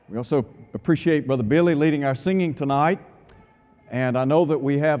We also appreciate Brother Billy leading our singing tonight. And I know that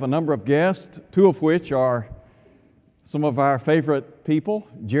we have a number of guests, two of which are some of our favorite people.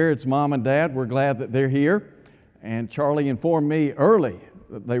 Jared's mom and dad, we're glad that they're here. And Charlie informed me early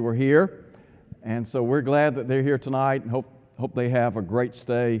that they were here. And so we're glad that they're here tonight and hope they have a great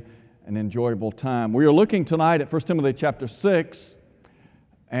stay and enjoyable time. We are looking tonight at 1 Timothy chapter 6,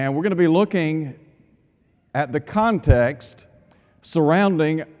 and we're going to be looking at the context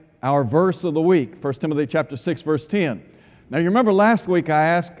surrounding our verse of the week, 1 Timothy chapter 6, verse 10. Now you remember last week I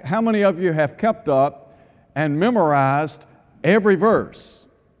asked, how many of you have kept up and memorized every verse?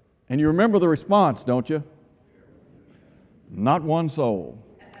 And you remember the response, don't you? Not one soul.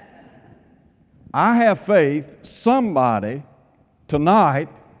 I have faith somebody tonight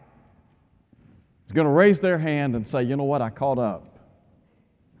is going to raise their hand and say, you know what, I caught up.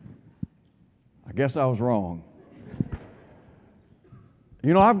 I guess I was wrong.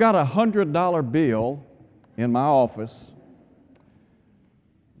 You know, I've got a $100 bill in my office.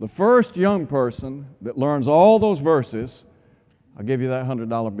 The first young person that learns all those verses, I'll give you that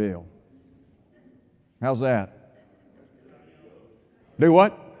 $100 bill. How's that? Do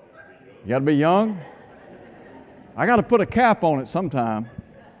what? You got to be young? I got to put a cap on it sometime.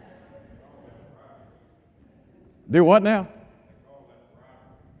 Do what now?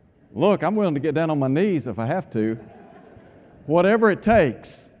 Look, I'm willing to get down on my knees if I have to. Whatever it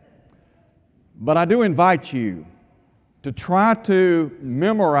takes. But I do invite you to try to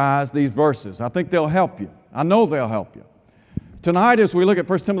memorize these verses. I think they'll help you. I know they'll help you. Tonight, as we look at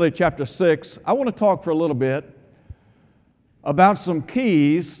 1 Timothy chapter 6, I want to talk for a little bit about some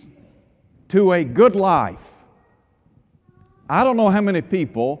keys to a good life. I don't know how many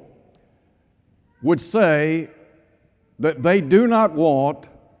people would say that they do not want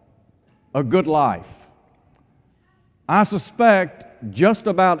a good life. I suspect just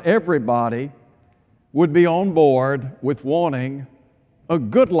about everybody would be on board with wanting a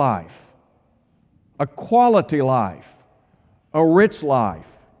good life, a quality life, a rich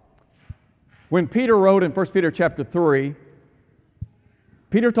life. When Peter wrote in 1 Peter chapter 3,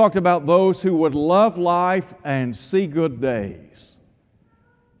 Peter talked about those who would love life and see good days.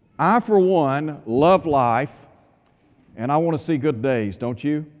 I, for one, love life, and I want to see good days, don't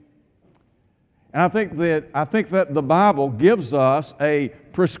you? And I think that the Bible gives us a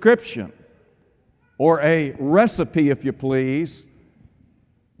prescription or a recipe, if you please,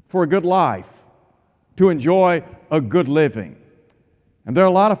 for a good life, to enjoy a good living. And there are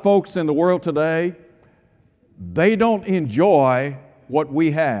a lot of folks in the world today, they don't enjoy what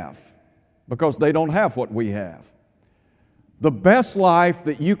we have because they don't have what we have. The best life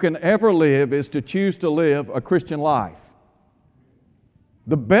that you can ever live is to choose to live a Christian life.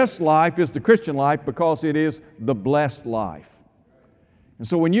 The best life is the Christian life because it is the blessed life. And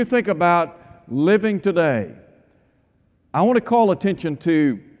so when you think about living today, I want to call attention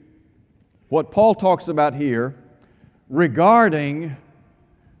to what Paul talks about here regarding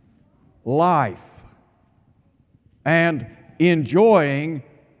life and enjoying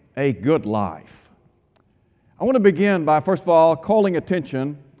a good life. I want to begin by, first of all, calling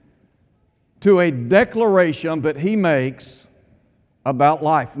attention to a declaration that he makes about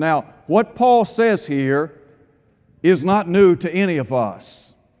life. Now, what Paul says here is not new to any of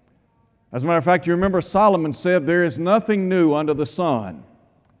us. As a matter of fact, you remember Solomon said, there is nothing new under the sun.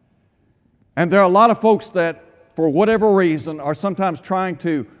 And there are a lot of folks that, for whatever reason, are sometimes trying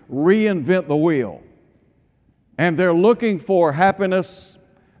to reinvent the wheel. And they're looking for happiness.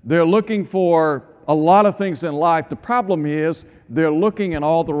 They're looking for a lot of things in life. The problem is they're looking in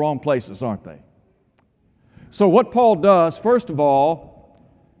all the wrong places, aren't they? So what Paul does, first of all,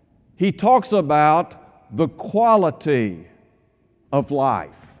 he talks about the quality of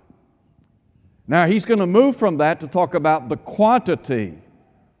life. Now he's going to move from that to talk about the quantity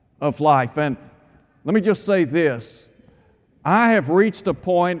of life. And let me just say this. I have reached a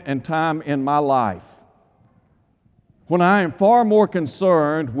point in time in my life when I am far more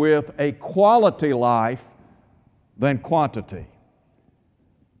concerned with a quality life than quantity.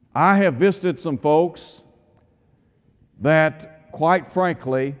 I have visited some folks that, quite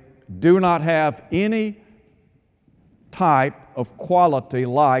frankly, do not have any type of quality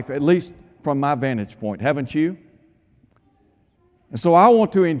life, at least from my vantage point. Haven't you? And so I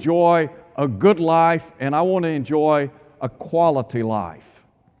want to enjoy a good life, and I want to enjoy a quality life.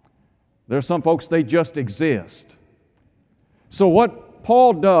 There are some folks, they just exist. So what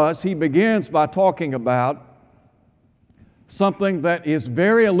Paul does, he begins by talking about something that is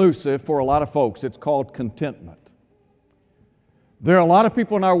very elusive for a lot of folks. It's called contentment. There are a lot of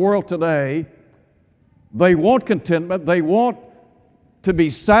people in our world today, they want contentment, they want to be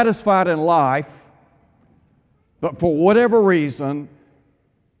satisfied in life, but for whatever reason,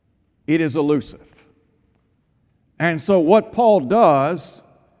 it is elusive. And so what Paul does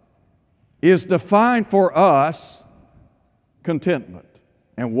is define for us contentment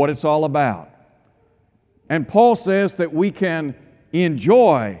and what it's all about. And Paul says that we can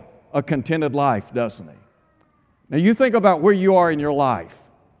enjoy a contented life, doesn't he? Now you think about where you are in your life.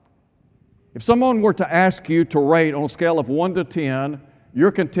 If someone were to ask you to rate on a scale of 1 to 10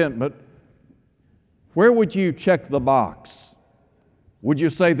 your contentment, where would you check the box? Would you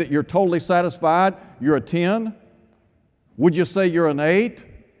say that you're totally satisfied, you're a 10? Would you say you're an 8?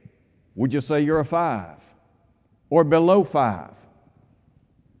 Would you say you're a 5? Or below 5?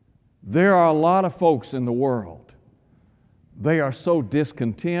 There are a lot of folks in the world. They are so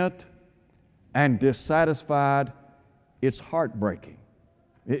discontent and dissatisfied, it's heartbreaking.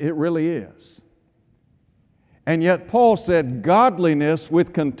 It really is. And yet Paul said, godliness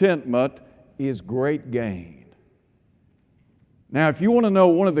with contentment is great gain. Now, if you want to know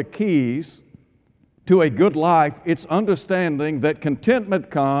one of the keys to a good life, it's understanding that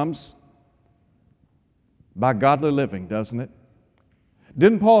contentment comes by godly living, doesn't it?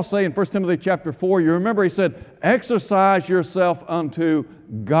 Didn't Paul say in 1 Timothy chapter 4, you remember he said, exercise yourself unto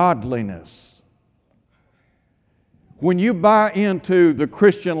godliness. When you buy into the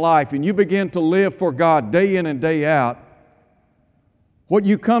Christian life and you begin to live for God day in and day out, what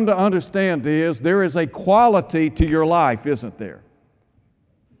you come to understand is there is a quality to your life, isn't there?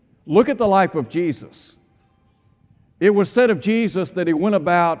 Look at the life of Jesus. It was said of Jesus that He went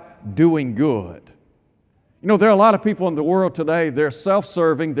about doing good. You know, there are a lot of people in the world today, they're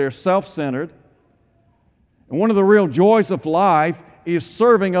self-serving, they're self-centered. And one of the real joys of life is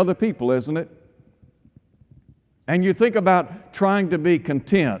serving other people, isn't it? And you think about trying to be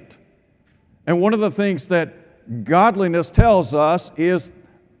content. And one of the things that godliness tells us is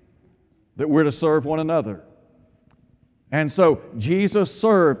that we're to serve one another. And so Jesus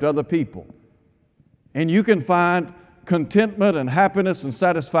served other people. And you can find contentment and happiness and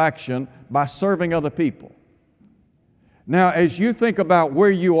satisfaction by serving other people. Now, as you think about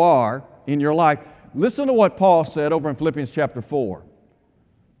where you are in your life, listen to what Paul said over in Philippians chapter 4.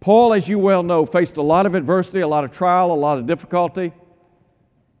 Paul, as you well know, faced a lot of adversity, a lot of trial, a lot of difficulty,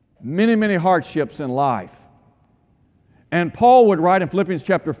 many, many hardships in life. And Paul would write in Philippians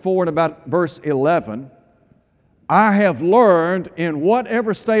chapter 4 and about verse 11, I have learned in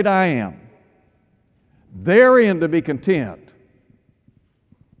whatever state I am, therein to be content.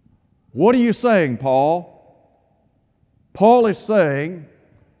 What are you saying, Paul? Paul is saying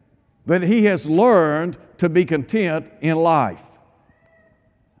that he has learned to be content in life.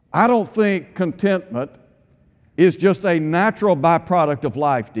 I don't think contentment is just a natural byproduct of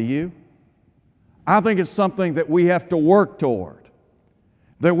life, do you? I think it's something that we have to work toward,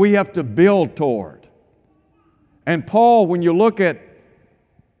 that we have to build toward. And Paul, when you look at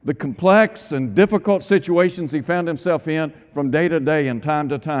the complex and difficult situations he found himself in from day to day and time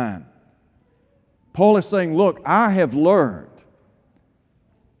to time, Paul is saying, look, I have learned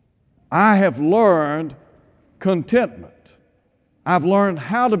contentment. I've learned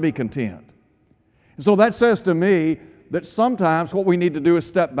how to be content. And so that says to me that sometimes what we need to do is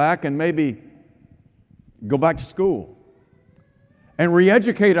step back and maybe go back to school and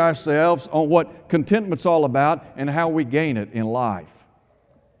re-educate ourselves on what contentment's all about and how we gain it in life.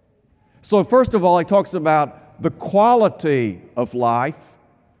 So first of all, he talks about the quality of life,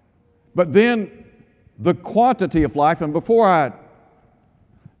 but then the quantity of life. And before I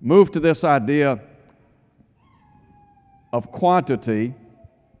move to this idea of quantity,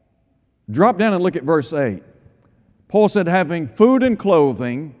 drop down and look at verse 8. Paul said, having food and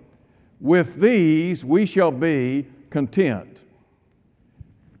clothing, with these we shall be content.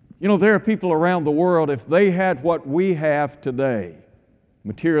 You know, there are people around the world, if they had what we have today,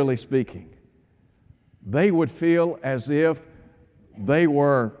 materially speaking, they would feel as if they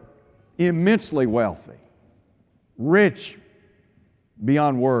were immensely wealthy, rich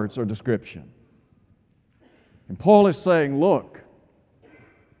beyond words or description. And Paul is saying, look,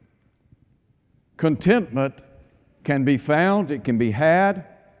 contentment can be found, it can be had.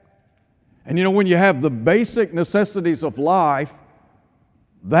 And you know, when you have the basic necessities of life,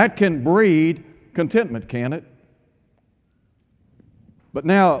 that can breed contentment, can it? But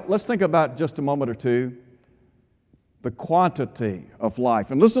now, let's think about just a moment or two the quantity of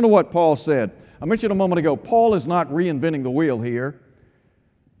life. And listen to what Paul said. I mentioned a moment ago, Paul is not reinventing the wheel here.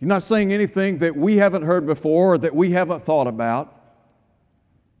 He's not saying anything that we haven't heard before or that we haven't thought about.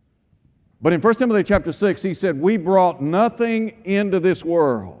 But in 1 Timothy chapter 6, he said, we brought nothing into this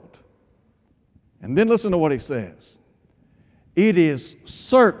world. And then listen to what he says. it is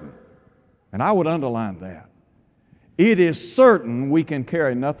certain, and I would underline that, it is certain we can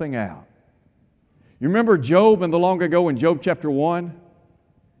carry nothing out. You remember Job in the long ago in Job chapter 1?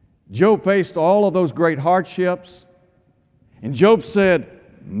 Job faced all of those great hardships, and Job said,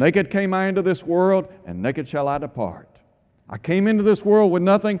 naked came I into this world, and naked shall I depart. I came into this world with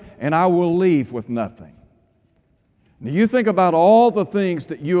nothing, and I will leave with nothing. Now you think about all the things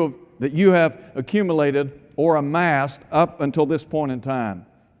that you have accumulated or amassed up until this point in time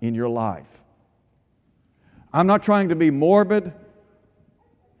in your life. I'm not trying to be morbid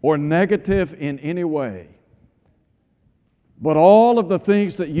or negative in any way. But all of the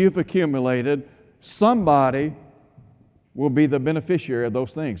things that you've accumulated, somebody will be the beneficiary of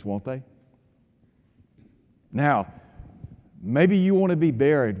those things, won't they? Now, maybe you want to be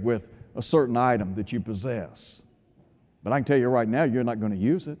buried with a certain item that you possess. But I can tell you right now, you're not going to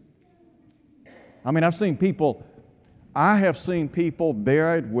use it. I mean, I have seen people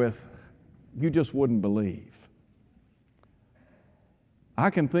buried with, you just wouldn't believe. I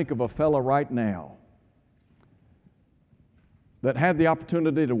can think of a fellow right now that had the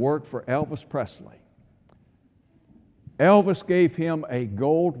opportunity to work for Elvis Presley. Elvis gave him a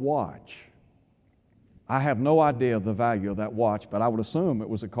gold watch. I have no idea the value of that watch, but I would assume it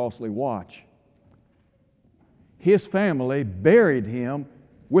was a costly watch. His family buried him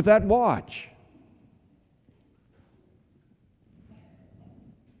with that watch.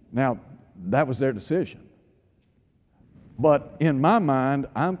 Now, that was their decision. But in my mind,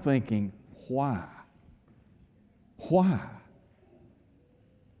 I'm thinking, why? Why?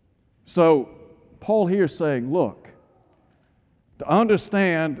 So, Paul here is saying, look, to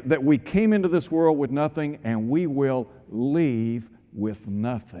understand that we came into this world with nothing and we will leave with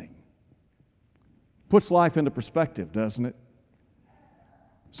nothing. Puts life into perspective, doesn't it?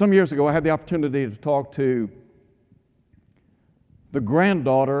 Some years ago, I had the opportunity to talk to the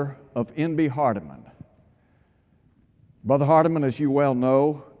granddaughter of N.B. Hardeman. Brother Hardeman, as you well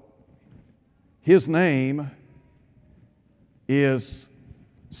know, his name is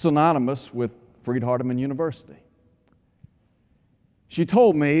synonymous with Freed-Hardeman University. She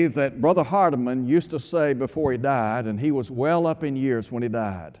told me that Brother Hardeman used to say before he died, and he was well up in years when he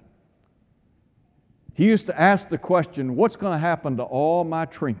died, he used to ask the question, what's going to happen to all my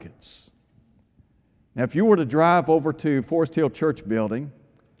trinkets? Now, if you were to drive over to Forest Hill Church building,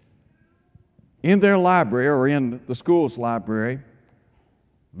 in their library or in the school's library,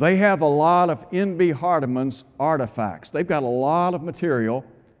 they have a lot of N.B. Hardeman's artifacts. They've got a lot of material,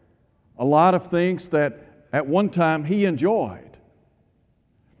 a lot of things that at one time he enjoyed.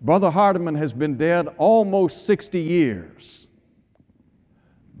 Brother Hardeman has been dead almost 60 years.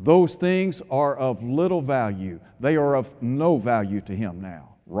 Those things are of little value. They are of no value to him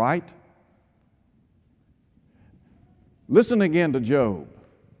now, right? Listen again to Job.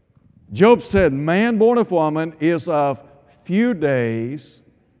 Job said, man born of woman is of few days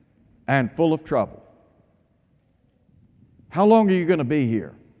and full of trouble. How long are you going to be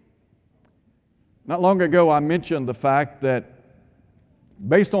here? Not long ago, I mentioned the fact that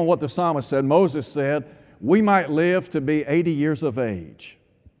based on what the psalmist said, Moses said, we might live to be 80 years of age.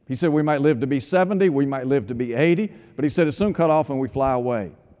 He said we might live to be 70, we might live to be 80, but he said it's soon cut off and we fly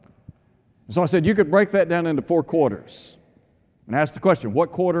away. So I said, you could break that down into 4 quarters. And ask the question,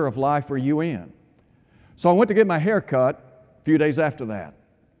 what quarter of life are you in? So I went to get my hair cut a few days after that.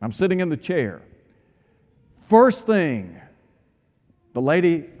 I'm sitting in the chair. First thing, the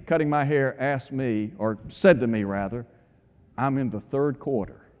lady cutting my hair asked me, or said to me rather, I'm in the 3rd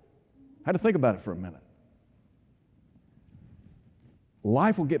quarter. I had to think about it for a minute.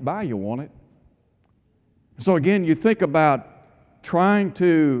 Life will get by you, won't it? So again, you think about trying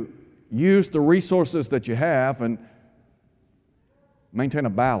to use the resources that you have and maintain a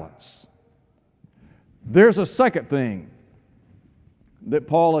balance. There's a second thing that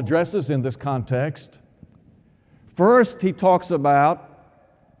Paul addresses in this context. First, he talks about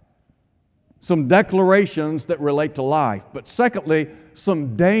some declarations that relate to life, but secondly,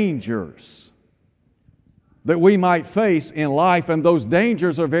 some dangers that we might face in life, and those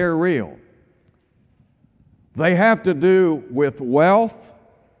dangers are very real. They have to do with wealth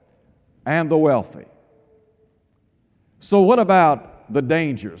and the wealthy. So what about the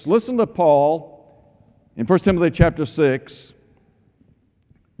dangers? Listen to Paul in 1 Timothy chapter 6,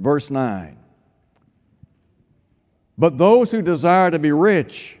 verse 9. But those who desire to be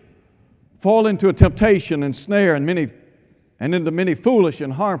rich fall into a temptation and snare and into many foolish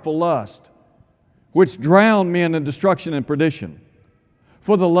and harmful lusts, which drown men in destruction and perdition.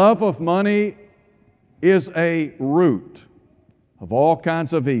 For the love of money is a root of all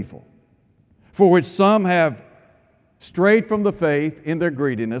kinds of evil, for which some have strayed from the faith in their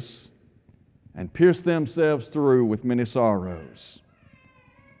greediness, and pierced themselves through with many sorrows.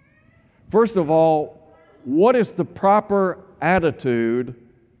 First of all, what is the proper attitude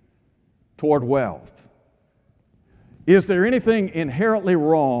toward wealth? Is there anything inherently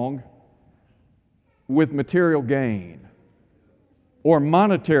wrong with material gain or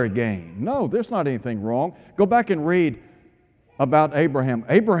monetary gain? No, there's not anything wrong. Go back and read about Abraham.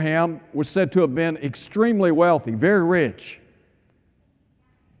 Abraham was said to have been extremely wealthy, very rich.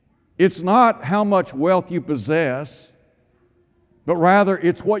 It's not how much wealth you possess, but rather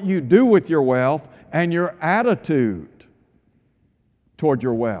it's what you do with your wealth and your attitude toward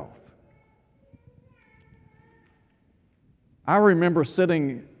your wealth. I remember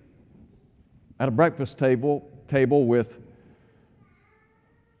sitting at a breakfast table with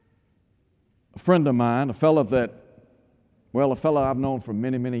a friend of mine, a fellow I've known for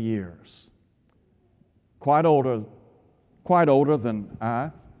many, many years, quite older than I.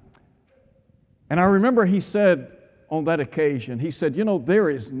 And I remember he said on that occasion, he said, there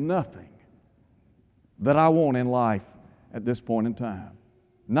is nothing that I want in life at this point in time.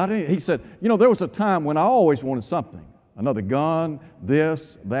 He said, there was a time when I always wanted something, another gun,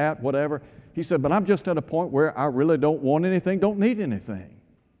 this, that, whatever. He said, but I'm just at a point where I really don't want anything, don't need anything.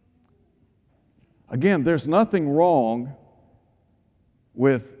 Again, there's nothing wrong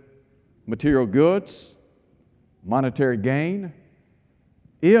with material goods, monetary gain,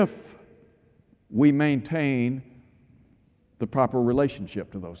 if we maintain the proper relationship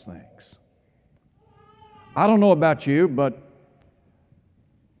to those things. I don't know about you, but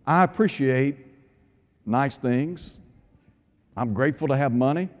I appreciate nice things. I'm grateful to have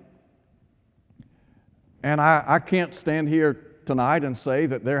money. And I can't stand here tonight and say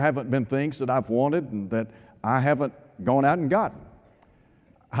that there haven't been things that I've wanted and that I haven't gone out and gotten.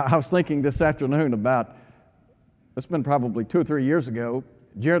 I was thinking this afternoon about, it's been probably 2 or 3 years ago,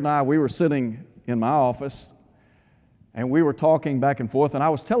 Jared and I, we were sitting in my office and we were talking back and forth, and I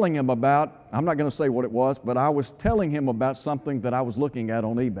was telling him about, I'm not going to say what it was, but I was telling him about something that I was looking at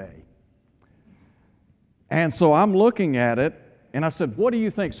on eBay. And so I'm looking at it, and I said, what do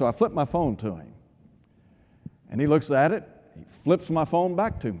you think? So I flipped my phone to him. And he looks at it, he flips my phone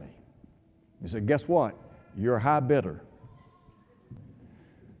back to me. He said, guess what? You're a high bidder.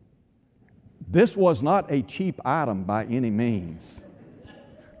 This was not a cheap item by any means.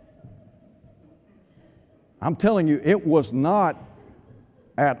 I'm telling you, it was not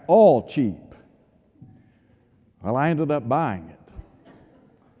at all cheap. Well, I ended up buying it.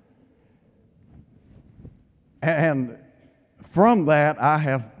 And from that, I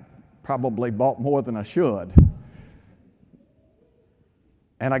have probably bought more than I should.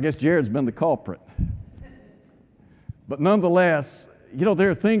 And I guess Jared's been the culprit. But nonetheless, there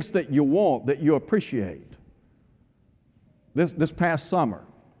are things that you want, that you appreciate. This past summer,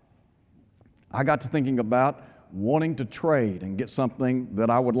 I got to thinking about wanting to trade and get something that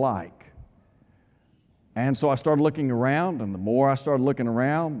I would like. And so I started looking around, and the more I started looking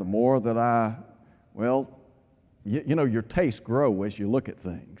around, the more that your tastes grow as you look at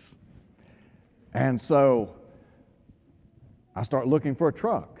things. And so I started looking for a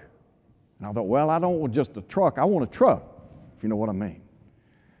truck. And I thought, I don't want just a truck, I want a truck, if you know what I mean.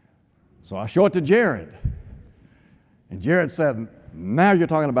 So I show it to Jared. And Jared said, now you're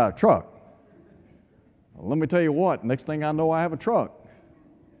talking about a truck. Well, let me tell you what, next thing I know, I have a truck.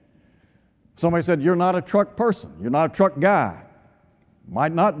 Somebody said, you're not a truck person, you're not a truck guy.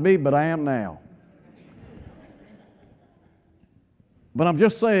 Might not be, but I am now. But I'm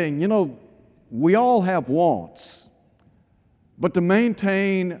just saying, we all have wants. But to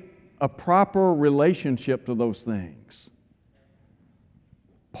maintain a proper relationship to those things.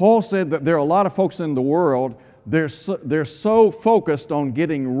 Paul said that there are a lot of folks in the world, they're so focused on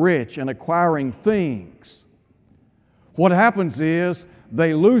getting rich and acquiring things. What happens is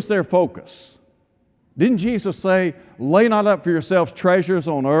they lose their focus. Didn't Jesus say, lay not up for yourselves treasures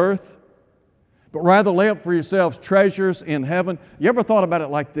on earth, but rather lay up for yourselves treasures in heaven? You ever thought about it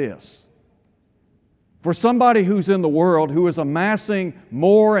like this? For somebody who's in the world, who is amassing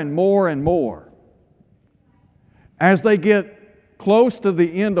more and more and more, as they get close to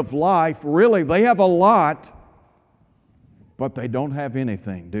the end of life, really, they have a lot, but they don't have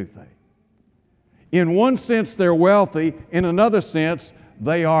anything, do they? In one sense, they're wealthy. In another sense,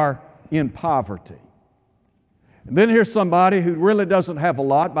 they are in poverty. And then here's somebody who really doesn't have a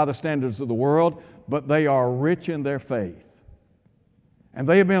lot by the standards of the world, but they are rich in their faith. And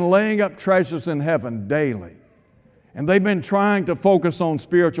they have been laying up treasures in heaven daily. And they've been trying to focus on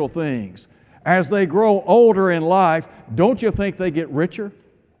spiritual things. As they grow older in life, don't you think they get richer?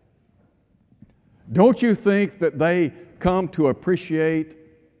 Don't you think that they come to appreciate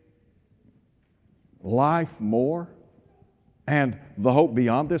life more and the hope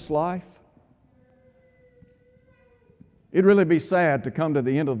beyond this life? It'd really be sad to come to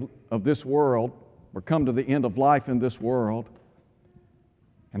the end of this world, or come to the end of life in this world,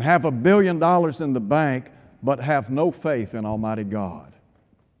 and have $1 billion in the bank, but have no faith in Almighty God.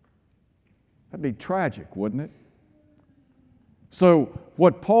 That'd be tragic, wouldn't it? So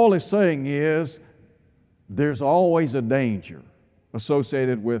what Paul is saying is, there's always a danger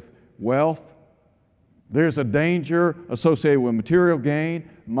associated with wealth. There's a danger associated with material gain,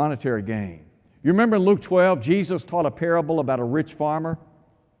 monetary gain. You remember in Luke 12, Jesus taught a parable about a rich farmer?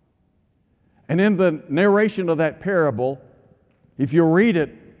 And in the narration of that parable, if you read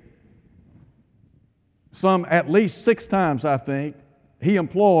it at least 6 times, I think, he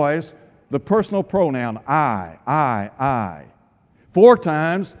employs the personal pronoun I. 4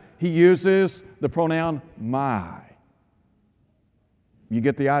 times he uses the pronoun my. You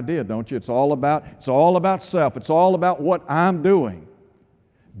get the idea, don't you? It's all about self. It's all about what I'm doing.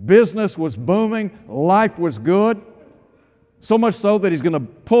 Business was booming. Life was good. So much so that he's going to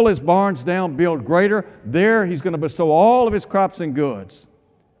pull his barns down, build greater. There he's going to bestow all of his crops and goods.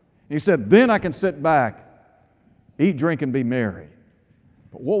 He said, then I can sit back, eat, drink, and be merry.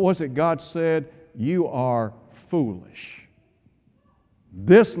 But what was it God said? You are foolish.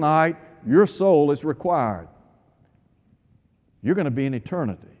 This night, your soul is required. You're going to be in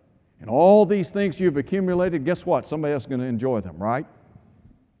eternity. And all these things you've accumulated, guess what? Somebody else is going to enjoy them, right?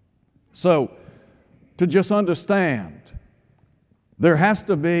 So, to just understand, there has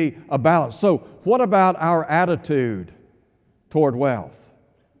to be a balance. So, what about our attitude toward wealth?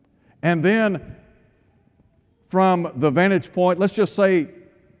 And then, from the vantage point, let's just say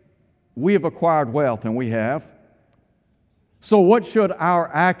we have acquired wealth, and we have. So what should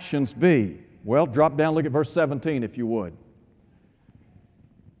our actions be? Well, drop down, look at verse 17 if you would.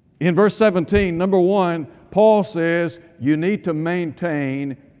 In verse 17, number 1, Paul says you need to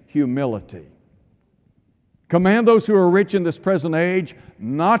maintain humility. Command those who are rich in this present age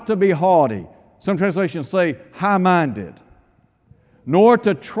not to be haughty. Some translations say high-minded. Nor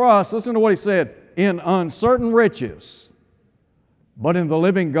to trust, listen to what he said, in uncertain riches, but in the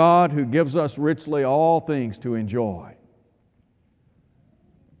living God who gives us richly all things to enjoy.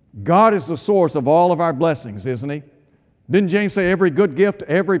 God is the source of all of our blessings, isn't He? Didn't James say every good gift,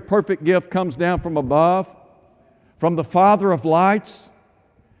 every perfect gift comes down from above, from the Father of lights?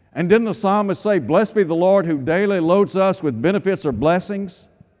 And didn't the psalmist say, blessed be the Lord who daily loads us with benefits or blessings?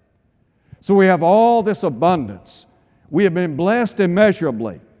 So we have all this abundance. We have been blessed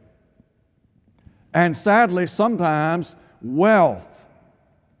immeasurably. And sadly, sometimes wealth,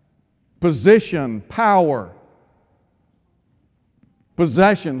 position, power,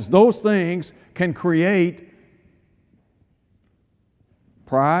 possessions, those things can create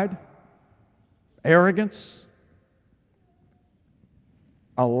pride, arrogance,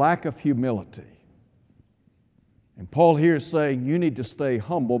 a lack of humility. And Paul here is saying you need to stay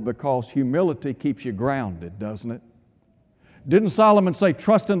humble because humility keeps you grounded, doesn't it? Didn't Solomon say,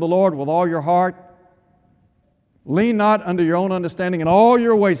 trust in the Lord with all your heart? Lean not unto your own understanding. In all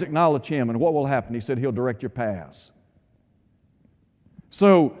your ways acknowledge Him. And what will happen? He said He'll direct your paths.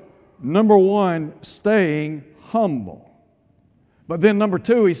 So, number 1, staying humble. But then number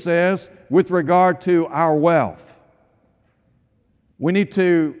 2, he says, with regard to our wealth, we need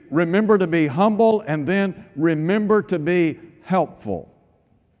to remember to be humble and then remember to be helpful.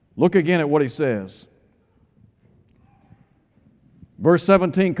 Look again at what he says. Verse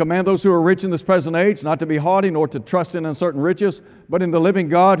 17, command those who are rich in this present age not to be haughty nor to trust in uncertain riches, but in the living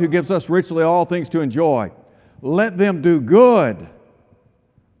God who gives us richly all things to enjoy. Let them do good,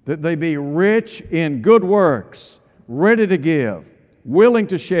 that they be rich in good works, ready to give, willing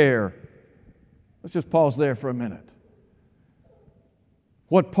to share. Let's just pause there for a minute.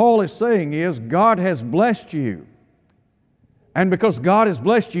 What Paul is saying is God has blessed you. And because God has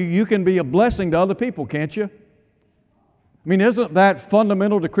blessed you, you can be a blessing to other people, can't you? I mean, isn't that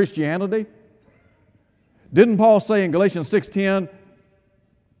fundamental to Christianity? Didn't Paul say in Galatians 6:10,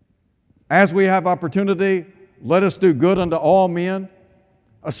 as we have opportunity, let us do good unto all men,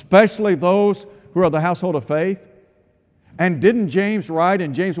 especially those who are the household of faith? And didn't James write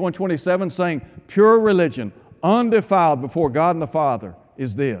in James 1:27 saying, pure religion, undefiled before God and the Father,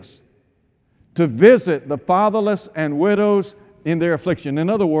 is this, to visit the fatherless and widows in their affliction. In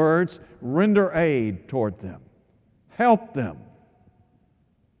other words, render aid toward them. Help them.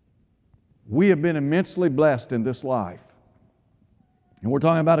 We have been immensely blessed in this life. And we're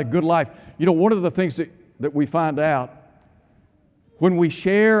talking about a good life. You know, one of the things that we find out when we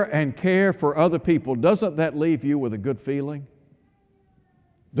share and care for other people, doesn't that leave you with a good feeling?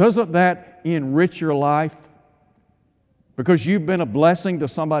 Doesn't that enrich your life because you've been a blessing to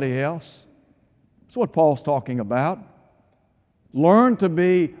somebody else? That's what Paul's talking about. Learn to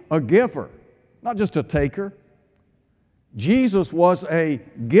be a giver, not just a taker. Jesus was a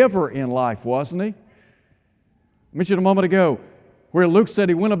giver in life, wasn't He? I mentioned a moment ago where Luke said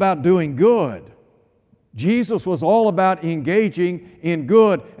He went about doing good. Jesus was all about engaging in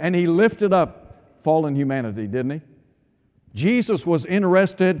good, and He lifted up fallen humanity, didn't He? Jesus was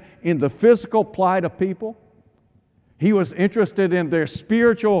interested in the physical plight of people. He was interested in their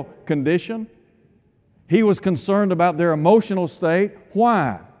spiritual condition. He was concerned about their emotional state.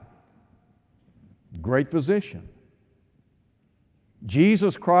 Why? Great physician.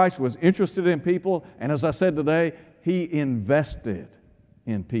 Jesus Christ was interested in people, and as I said today, He invested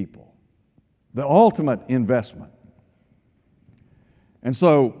in people. The ultimate investment. And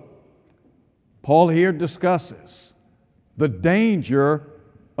so, Paul here discusses the danger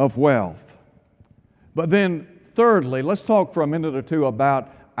of wealth. But then, thirdly, let's talk for a minute or two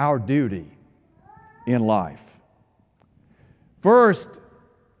about our duty in life. First,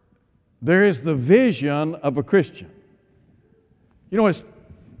 there is the vision of a Christian. You know, as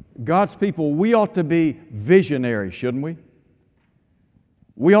God's people, we ought to be visionary, shouldn't we?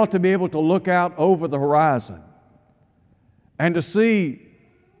 We ought to be able to look out over the horizon and to see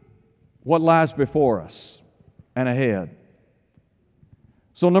what lies before us and ahead.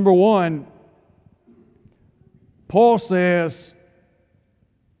 So number one, Paul says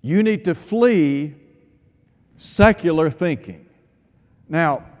you need to flee secular thinking.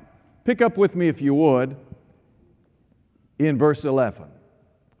 Now, pick up with me if you would in verse 11.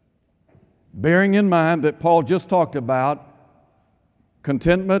 Bearing in mind that Paul just talked about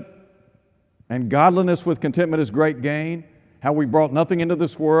contentment and godliness with contentment is great gain, how we brought nothing into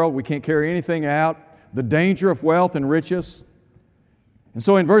this world, we can't carry anything out, the danger of wealth and riches. And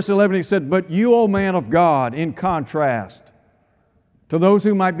so in verse 11 he said, "But you, O man of God," in contrast to those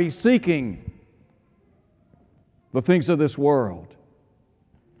who might be seeking the things of this world,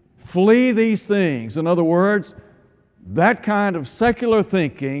 flee these things. In other words, that kind of secular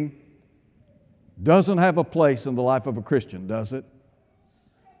thinking doesn't have a place in the life of a Christian, does it?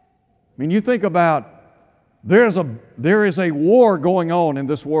 I mean, you think about, there is a war going on in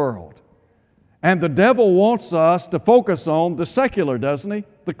this world. And the devil wants us to focus on the secular, doesn't he?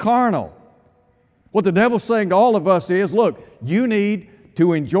 The carnal. What the devil's saying to all of us is, look, you need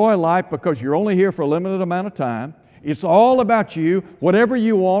to enjoy life because you're only here for a limited amount of time. It's all about you, whatever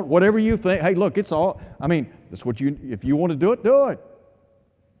you want, whatever you think. Hey, look, it's all, that's what if you want to do it, do it.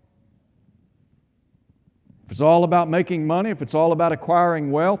 If it's all about making money, if it's all about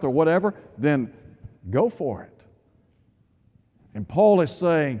acquiring wealth or whatever, then go for it. And Paul is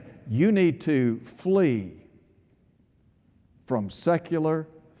saying you need to flee from secular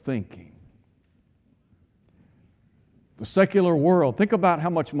thinking. The secular world, think about how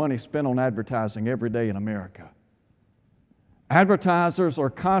much money is spent on advertising every day in America. Advertisers are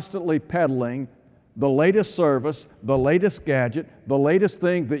constantly peddling the latest service, the latest gadget, the latest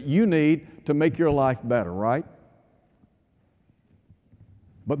thing that you need to make your life better, right?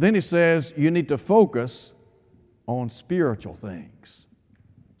 But then he says you need to focus on spiritual things.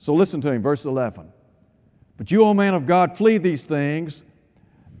 So listen to him, verse 11. "But you, O man of God, flee these things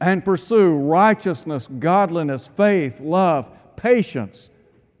and pursue righteousness, godliness, faith, love, patience,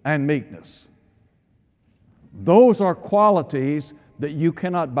 and meekness." Those are qualities that you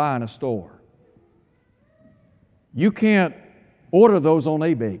cannot buy in a store. You can't order those on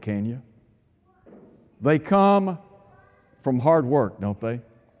eBay, can you? They come from hard work, don't they?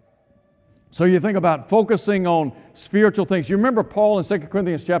 So you think about focusing on spiritual things. You remember Paul in 2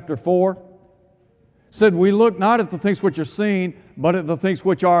 Corinthians chapter 4 said, "We look not at the things which are seen, but at the things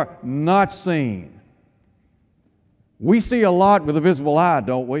which are not seen." We see a lot with the visible eye,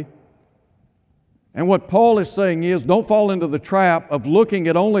 don't we? And what Paul is saying is, don't fall into the trap of looking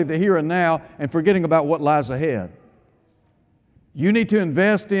at only the here and now and forgetting about what lies ahead. You need to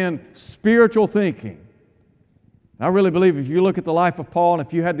invest in spiritual thinking. I really believe if you look at the life of Paul and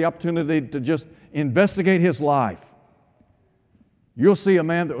if you had the opportunity to just investigate his life, you'll see a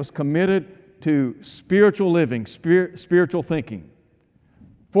man that was committed to spiritual living, spiritual thinking.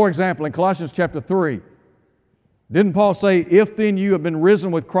 For example, in Colossians chapter 3, didn't Paul say, "If then you have been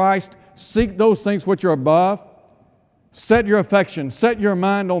risen with Christ, seek those things which are above, set your affection, set your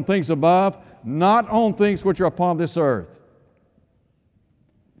mind on things above, not on things which are upon this earth."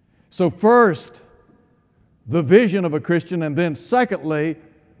 So first, the vision of a Christian, and then secondly,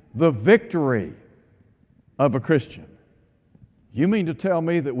 the victory of a Christian. You mean to tell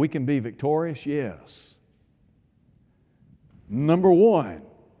me that we can be victorious? Yes. Number one,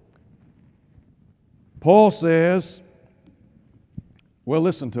 Paul says, well,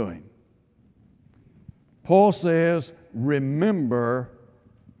 listen to him. Paul says, remember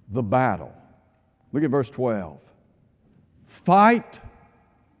the battle. Look at verse 12. Fight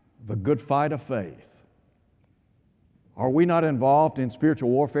the good fight of faith. Are we not involved in spiritual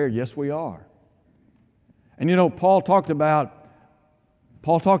warfare? Yes, we are. And you know, Paul talked about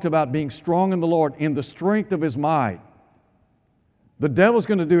being strong in the Lord, in the strength of His might. The devil's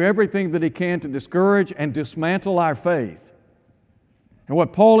going to do everything that he can to discourage and dismantle our faith. And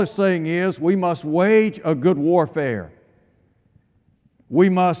what Paul is saying is we must wage a good warfare. We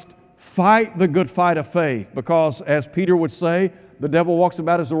must fight the good fight of faith because, as Peter would say, the devil walks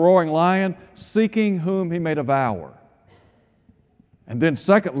about as a roaring lion, seeking whom he may devour. And then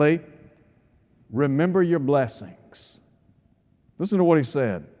secondly, remember your blessings. Listen to what he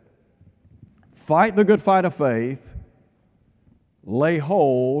said. Fight the good fight of faith, lay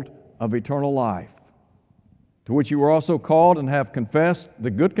hold of eternal life, to which you were also called and have confessed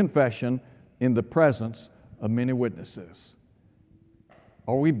the good confession in the presence of many witnesses.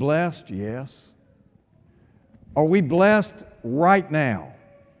 Are we blessed? Yes. Are we blessed right now?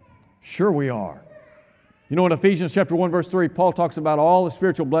 Sure we are. You know, in Ephesians chapter 1, verse 3, Paul talks about all the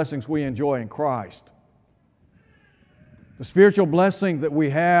spiritual blessings we enjoy in Christ. The spiritual blessing that we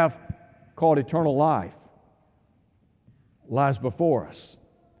have, called eternal life, lies before us.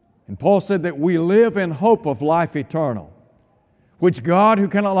 And Paul said that we live in hope of life eternal, which God, who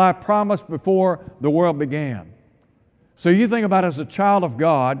cannot lie, promised before the world began. So you think about it as a child of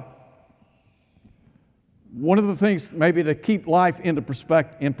God, one of the things maybe to keep life in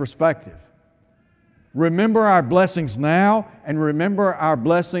perspective. Remember our blessings now and remember our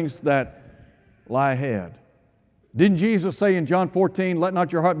blessings that lie ahead. Didn't Jesus say in John 14, let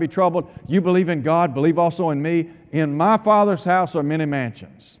not your heart be troubled. You believe in God, believe also in me. In my Father's house are many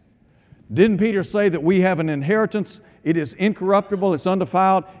mansions. Didn't Peter say that we have an inheritance? It is incorruptible, it's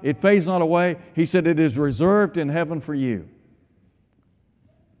undefiled, it fades not away. He said it is reserved in heaven for you.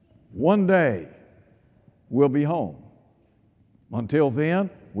 One day we'll be home. Until then,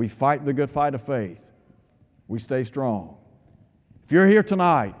 we fight the good fight of faith. We stay strong. If you're here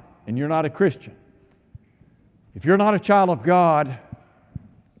tonight and you're not a Christian, if you're not a child of God,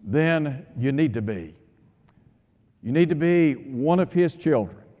 then you need to be. You need to be one of His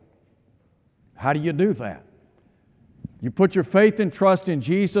children. How do you do that? You put your faith and trust in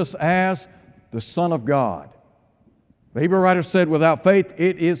Jesus as the Son of God. The Hebrew writer said, without faith,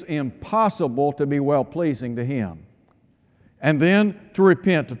 it is impossible to be well-pleasing to Him. And then to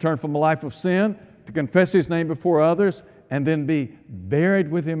repent, to turn from a life of sin, to confess His name before others, and then be buried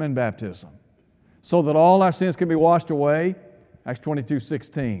with Him in baptism, so that all our sins can be washed away, Acts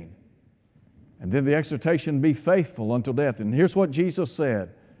 22:16. And then the exhortation, be faithful until death. And here's what Jesus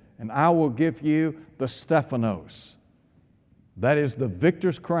said, and I will give you the Stephanos. That is the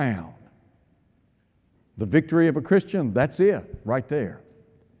victor's crown. The victory of a Christian, that's it, right there.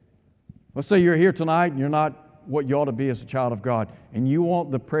 Let's say you're here tonight and you're not what you ought to be as a child of God, and you want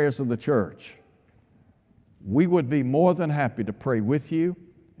the prayers of the church. We would be more than happy to pray with you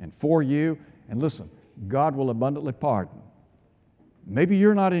and for you. And listen, God will abundantly pardon. Maybe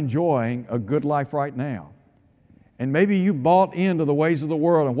you're not enjoying a good life right now. And maybe you bought into the ways of the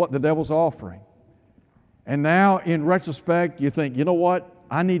world and what the devil's offering. And now, in retrospect, you think, you know what?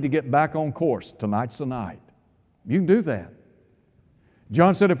 I need to get back on course. Tonight's the night. You can do that.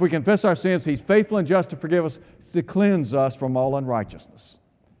 John said if we confess our sins, He's faithful and just to forgive us, to cleanse us from all unrighteousness.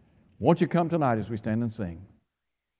 Won't you come tonight as we stand and sing?